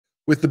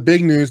with the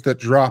big news that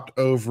dropped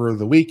over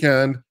the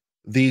weekend,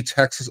 the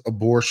Texas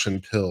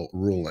abortion pill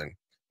ruling,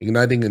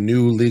 igniting a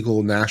new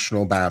legal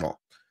national battle.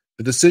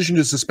 The decision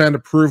to suspend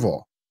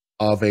approval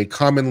of a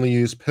commonly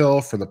used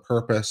pill for the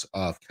purpose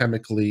of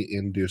chemically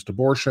induced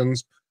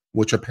abortions,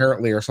 which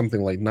apparently are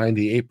something like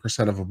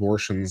 98% of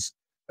abortions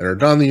that are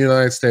done in the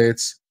United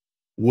States,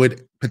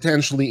 would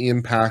potentially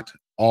impact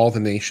all the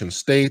nation's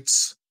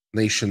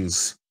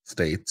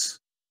states.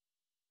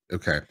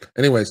 Okay.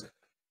 Anyways,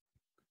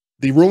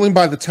 the ruling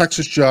by the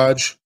Texas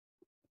judge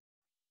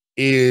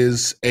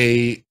is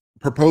a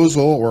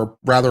proposal, or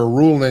rather a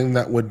ruling,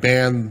 that would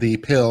ban the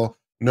pill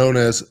known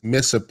as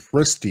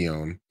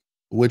misoprostol,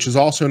 which is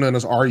also known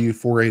as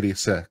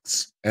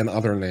RU486 and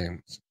other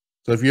names.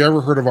 So if you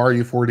ever heard of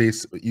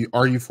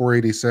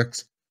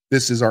RU486,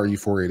 this is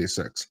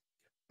RU486.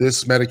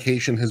 This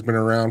medication has been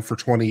around for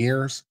 20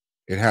 years.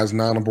 It has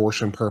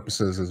non-abortion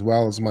purposes as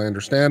well, as my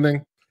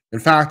understanding. In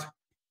fact,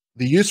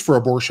 the use for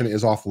abortion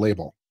is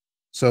off-label.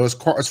 So as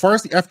far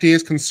as the FDA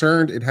is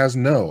concerned, it has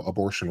no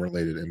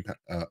abortion-related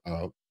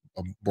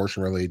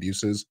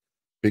uses,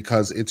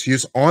 because its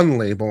use on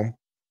label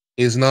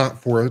is not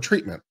for the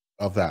treatment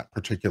of that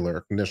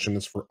particular condition.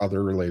 It's for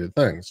other related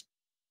things.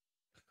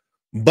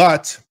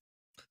 But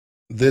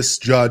this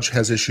judge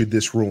has issued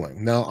this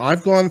ruling. Now,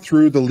 I've gone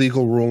through the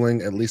legal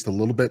ruling at least a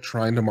little bit,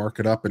 trying to mark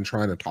it up and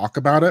trying to talk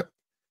about it.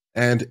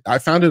 And I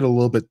found it a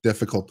little bit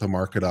difficult to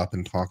mark it up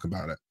and talk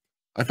about it.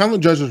 I found the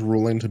judge's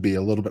ruling to be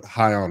a little bit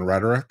high on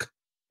rhetoric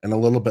and a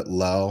little bit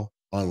low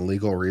on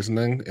legal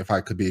reasoning, if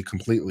I could be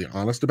completely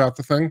honest about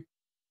the thing.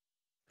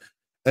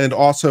 And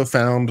also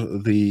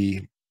found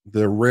the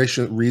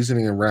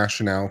reasoning and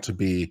rationale to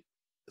be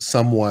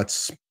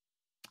somewhat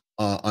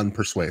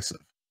unpersuasive.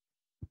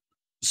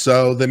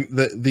 So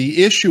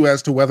the issue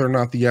as to whether or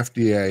not the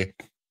FDA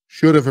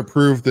should have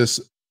approved this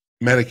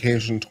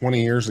medication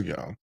 20 years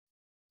ago,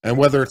 and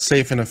whether it's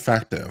safe and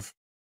effective,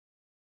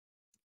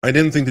 I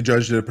didn't think the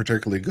judge did a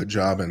particularly good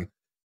job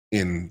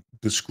in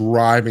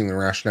describing the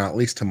rationale, at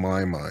least to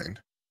my mind.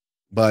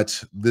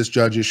 But this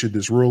judge issued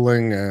this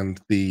ruling, and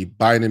the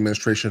Biden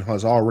administration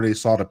has already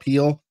sought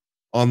appeal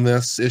on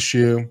this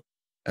issue,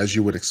 as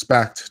you would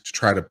expect, to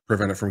try to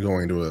prevent it from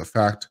going into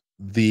effect.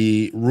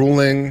 The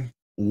ruling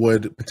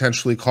would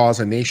potentially cause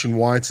a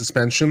nationwide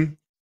suspension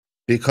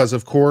because,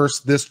 of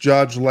course, this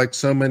judge, like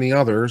so many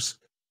others,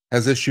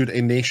 has issued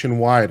a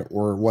nationwide,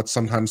 or what's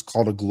sometimes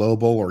called a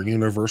global or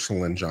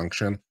universal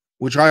injunction,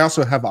 which I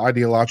also have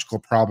ideological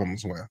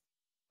problems with.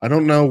 I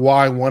don't know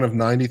why one of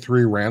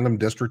 93 random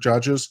district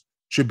judges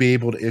should be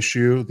able to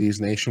issue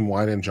these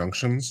nationwide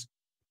injunctions.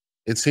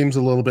 It seems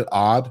a little bit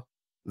odd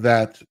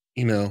that,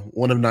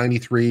 one of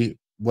 93,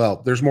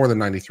 well, there's more than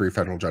 93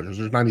 federal judges.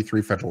 There's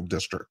 93 federal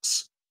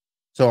districts.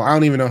 So I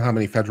don't even know how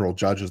many federal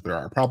judges there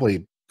are, probably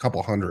a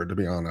couple hundred, to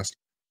be honest.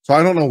 So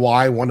I don't know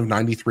why one of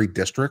 93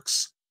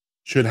 districts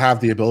should have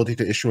the ability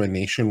to issue a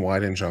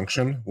nationwide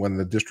injunction when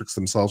the districts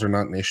themselves are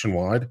not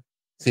nationwide.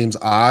 Seems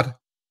odd.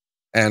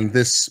 And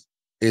this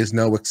is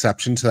no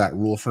exception to that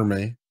rule for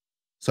me.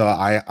 So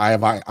I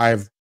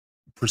have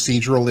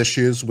procedural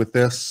issues with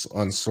this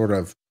on sort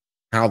of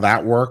how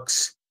that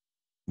works.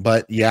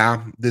 But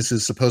yeah, this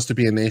is supposed to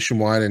be a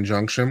nationwide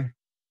injunction.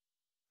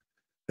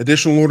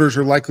 Additional orders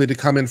are likely to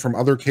come in from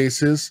other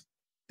cases.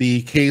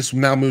 The case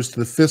now moves to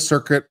the Fifth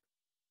Circuit,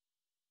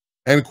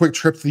 and a quick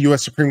trip to the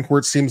U.S. Supreme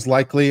Court seems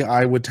likely.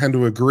 I would tend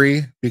to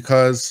agree,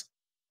 because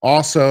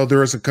also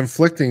there is a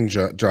conflicting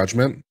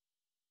judgment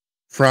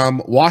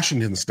from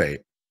Washington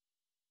State,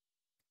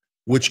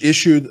 which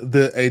issued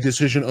a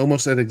decision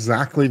almost at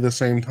exactly the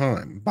same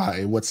time,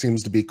 by what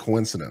seems to be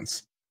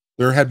coincidence.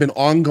 There had been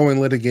ongoing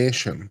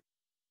litigation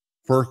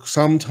for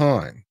some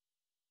time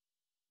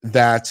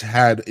that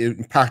had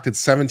impacted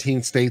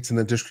 17 states in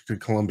the District of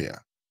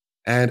Columbia.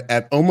 And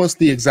at almost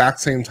the exact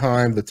same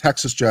time, the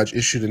Texas judge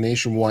issued a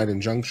nationwide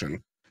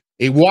injunction.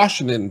 A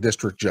Washington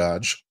district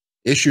judge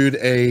issued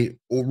a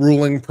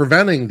ruling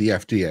preventing the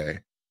FDA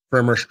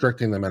from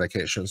restricting the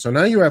medication. So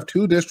now you have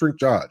two district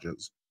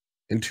judges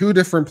in two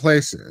different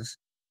places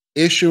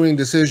issuing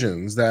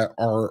decisions that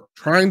are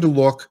trying to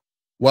look,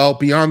 well,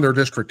 beyond their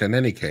district in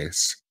any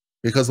case,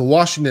 because the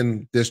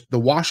Washington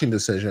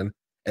decision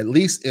at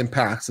least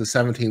impacts the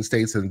 17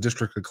 states in the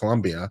District of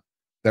Columbia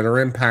that are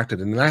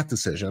impacted in that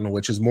decision,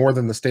 which is more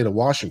than the state of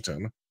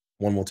Washington,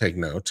 one will take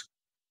note.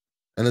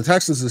 And the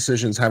Texas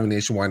decisions have a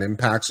nationwide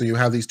impact. So you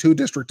have these two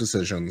district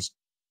decisions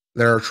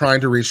that are trying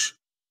to reach,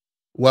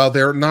 well,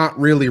 they're not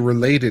really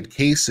related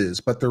cases,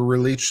 but they're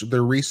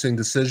reaching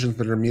decisions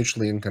that are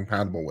mutually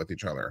incompatible with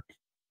each other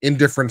in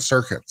different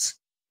circuits.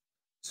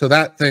 So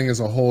that thing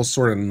is a whole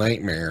sort of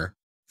nightmare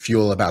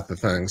fuel about the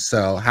thing.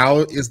 So how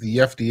is the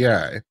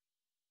FDA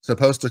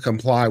supposed to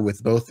comply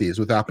with both these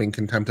without being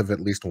contempt of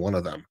at least one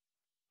of them?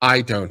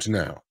 I don't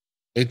know.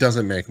 It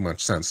doesn't make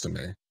much sense to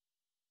me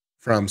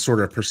from sort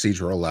of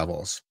procedural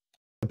levels.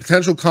 The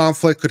potential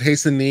conflict could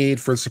hasten the need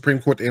for the Supreme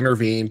Court to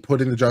intervene,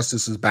 putting the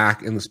justices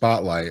back in the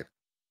spotlight.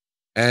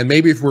 And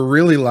maybe if we're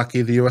really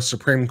lucky, the U.S.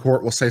 Supreme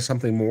Court will say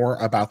something more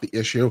about the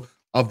issue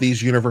of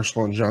these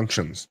universal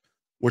injunctions,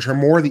 which are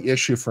more the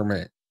issue for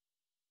me.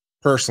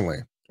 personally,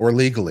 or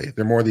legally.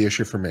 They're more the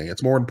issue for me.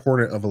 It's more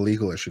important of a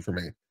legal issue for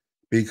me,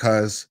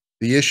 because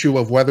the issue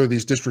of whether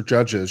these district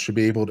judges should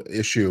be able to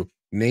issue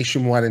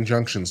nationwide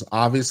injunctions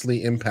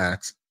obviously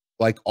impacts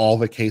like all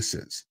the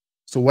cases.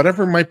 So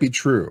whatever might be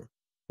true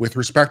with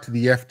respect to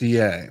the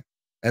FDA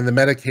and the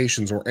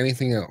medications or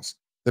anything else,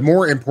 the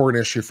more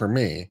important issue for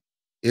me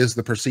is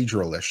the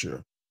procedural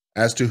issue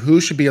as to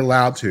who should be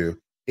allowed to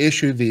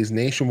issue these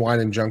nationwide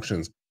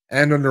injunctions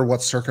and under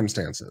what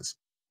circumstances.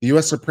 The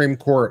US Supreme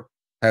Court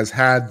has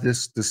had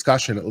this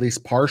discussion, at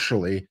least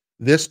partially,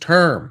 this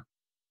term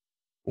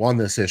on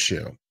this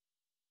issue,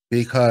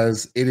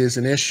 because it is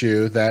an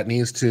issue that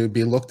needs to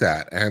be looked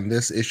at. And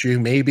this issue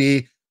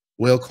maybe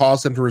will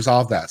cause them to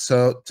resolve that.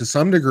 So to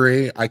some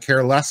degree, I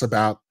care less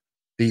about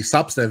the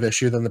substantive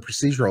issue than the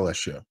procedural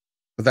issue.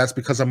 But that's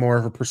because I'm more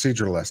of a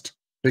proceduralist,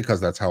 because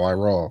that's how I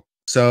roll.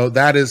 So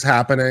that is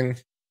happening.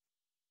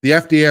 The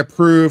FDA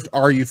approved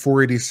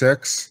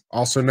RU486,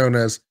 also known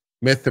as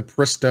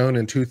mifepristone,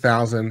 in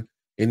 2000.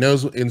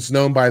 It's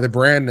known by the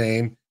brand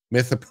name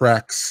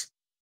Mifeprex,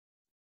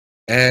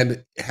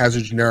 and has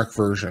a generic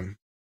version.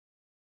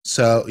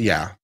 So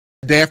yeah,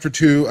 a day after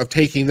two of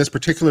taking this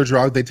particular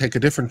drug, they take a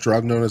different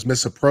drug known as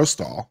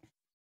misoprostol,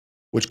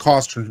 which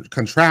causes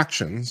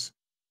contractions,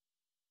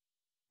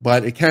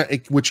 but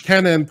which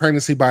can end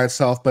pregnancy by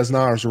itself, but is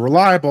not as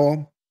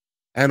reliable,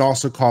 and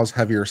also cause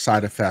heavier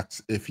side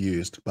effects if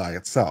used by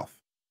itself.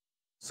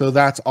 So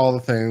that's all the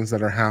things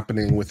that are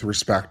happening with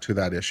respect to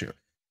that issue.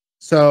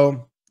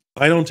 So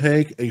I don't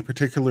take a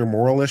particular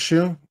moral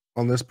issue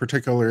on this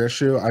particular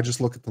issue. I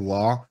just look at the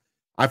law.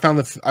 I found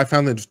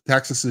that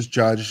Texas's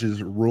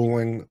judge's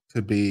ruling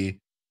to be,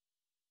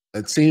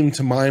 it seemed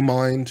to my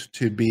mind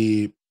to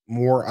be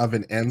more of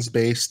an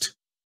ends-based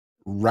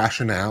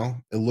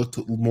rationale. It looked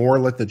more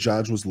like the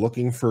judge was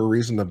looking for a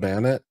reason to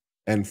ban it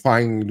and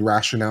finding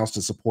rationales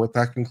to support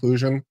that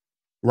conclusion,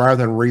 rather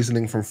than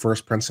reasoning from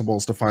first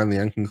principles to find the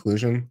end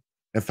conclusion.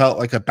 It felt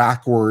like a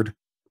backward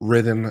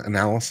ridden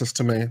analysis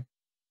to me.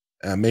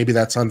 Maybe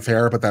that's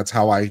unfair, but that's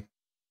how I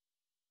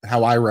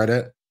read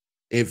it.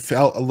 It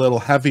felt a little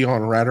heavy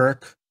on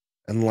rhetoric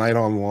and light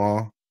on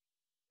law,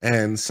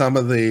 and some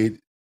of the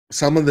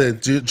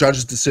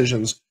judge's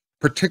decisions,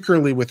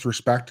 particularly with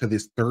respect to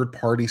these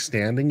third-party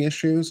standing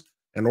issues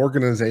and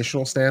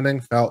organizational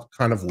standing, felt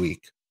kind of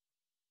weak.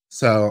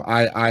 So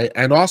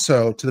and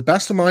also, to the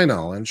best of my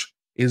knowledge,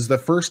 is the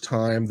first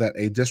time that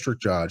a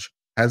district judge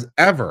has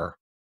ever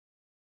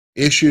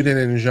issued an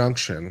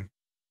injunction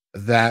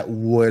that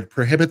would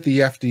prohibit the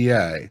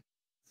FDA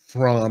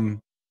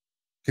from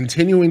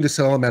continuing to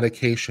sell a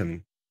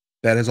medication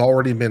that has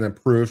already been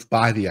approved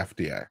by the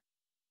FDA.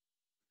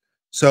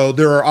 So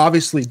there are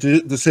obviously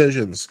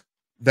decisions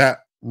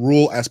that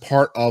rule as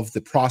part of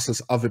the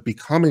process of it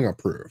becoming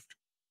approved.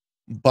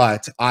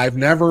 But I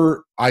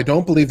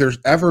don't believe there's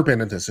ever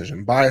been a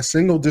decision by a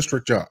single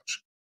district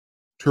judge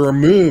to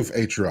remove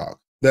a drug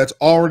that's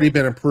already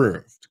been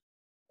approved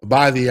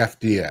by the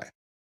FDA.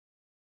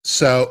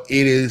 So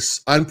it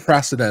is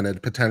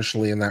unprecedented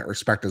potentially in that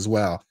respect as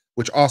well,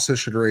 which also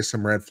should raise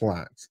some red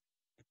flags.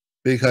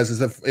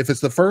 Because if it's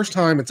the first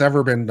time it's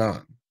ever been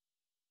done,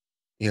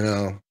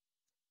 then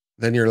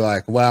you're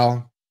like,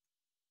 well,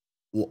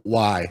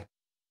 why?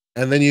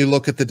 And then you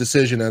look at the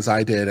decision as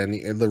I did,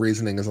 and the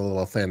reasoning is a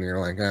little thin. And you're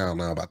like, I don't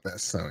know about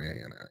this. So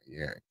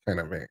kind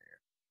of.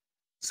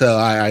 So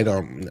I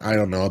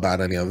don't know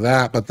about any of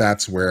that, but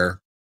that's where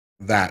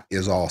that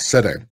is all sitting.